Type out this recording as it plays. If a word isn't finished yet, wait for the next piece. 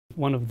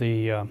One of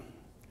the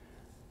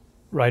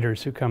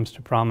writers who comes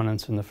to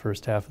prominence in the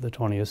first half of the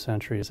 20th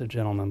century is a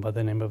gentleman by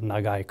the name of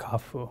Nagai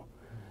Kafu,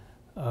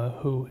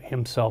 who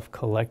himself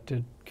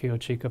collected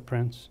Kyochika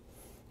prints.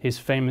 He's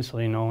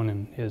famously known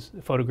in his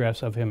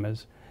photographs of him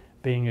as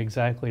being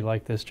exactly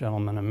like this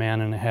gentleman, a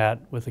man in a hat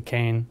with a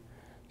cane,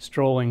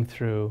 strolling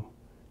through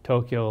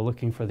Tokyo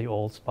looking for the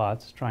old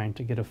spots, trying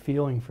to get a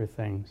feeling for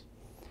things.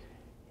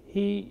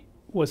 He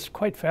was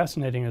quite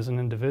fascinating as an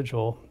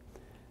individual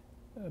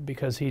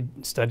because he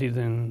studied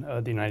in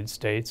the United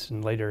States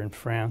and later in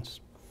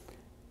France.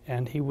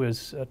 And he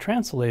was a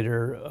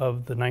translator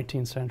of the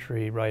 19th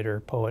century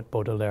writer, poet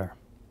Baudelaire.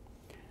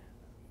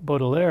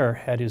 Baudelaire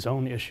had his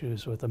own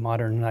issues with the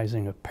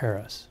modernizing of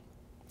Paris.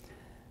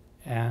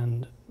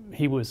 And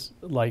he was,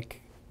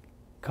 like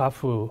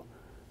Kafu,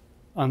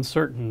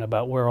 uncertain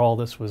about where all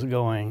this was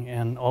going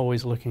and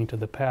always looking to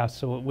the past.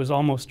 So it was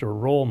almost a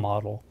role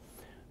model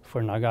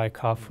for Nagai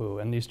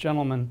Kafu. And these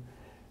gentlemen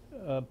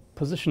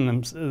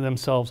positioned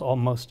themselves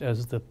almost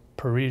as the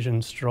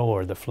Parisian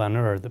stroller, the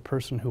flaneur, the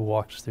person who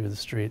walks through the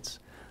streets,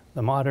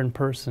 the modern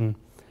person,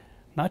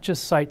 not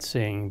just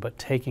sightseeing, but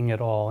taking it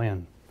all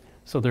in.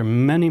 So there are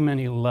many,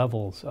 many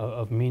levels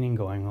of meaning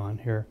going on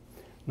here,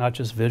 not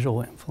just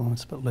visual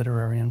influence, but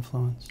literary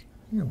influence.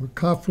 Yeah, well,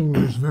 Kafu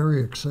is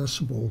very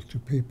accessible to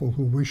people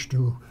who wish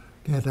to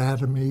get at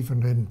him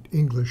even in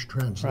English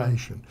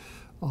translation.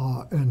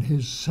 Right. And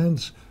his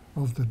sense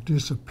of the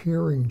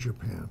disappearing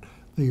Japan,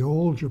 the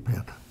old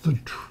Japan, the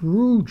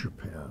true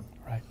Japan,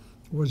 right,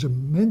 was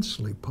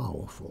immensely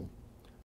powerful.